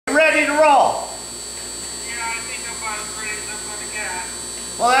ready to roll? Yeah, I think about as ready as I'm going to get.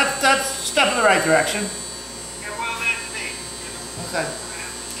 Well, that's a step in the right direction. Yeah, well, that's me. You know, Okay. I have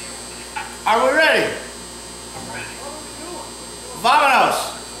to deal with it. Are we ready? I'm ready. Vamanos.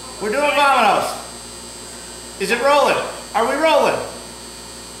 We're doing Vamanos. Is it rolling? Are we rolling?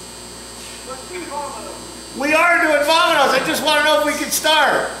 We are doing Vamanos. I just want to know if we can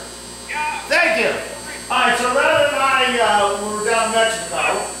start. Yeah. Thank you. All right, so Rev and I were down in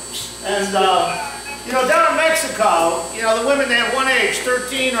Mexico, and you know, down in Mexico, you know, the women, they have one age,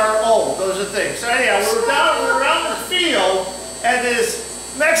 13 or old. Those are things. So anyhow, we were around the field, and this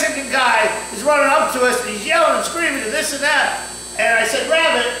Mexican guy is running up to us, and he's yelling and screaming and this and that. And I said,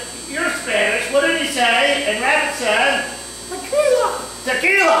 Rabbit,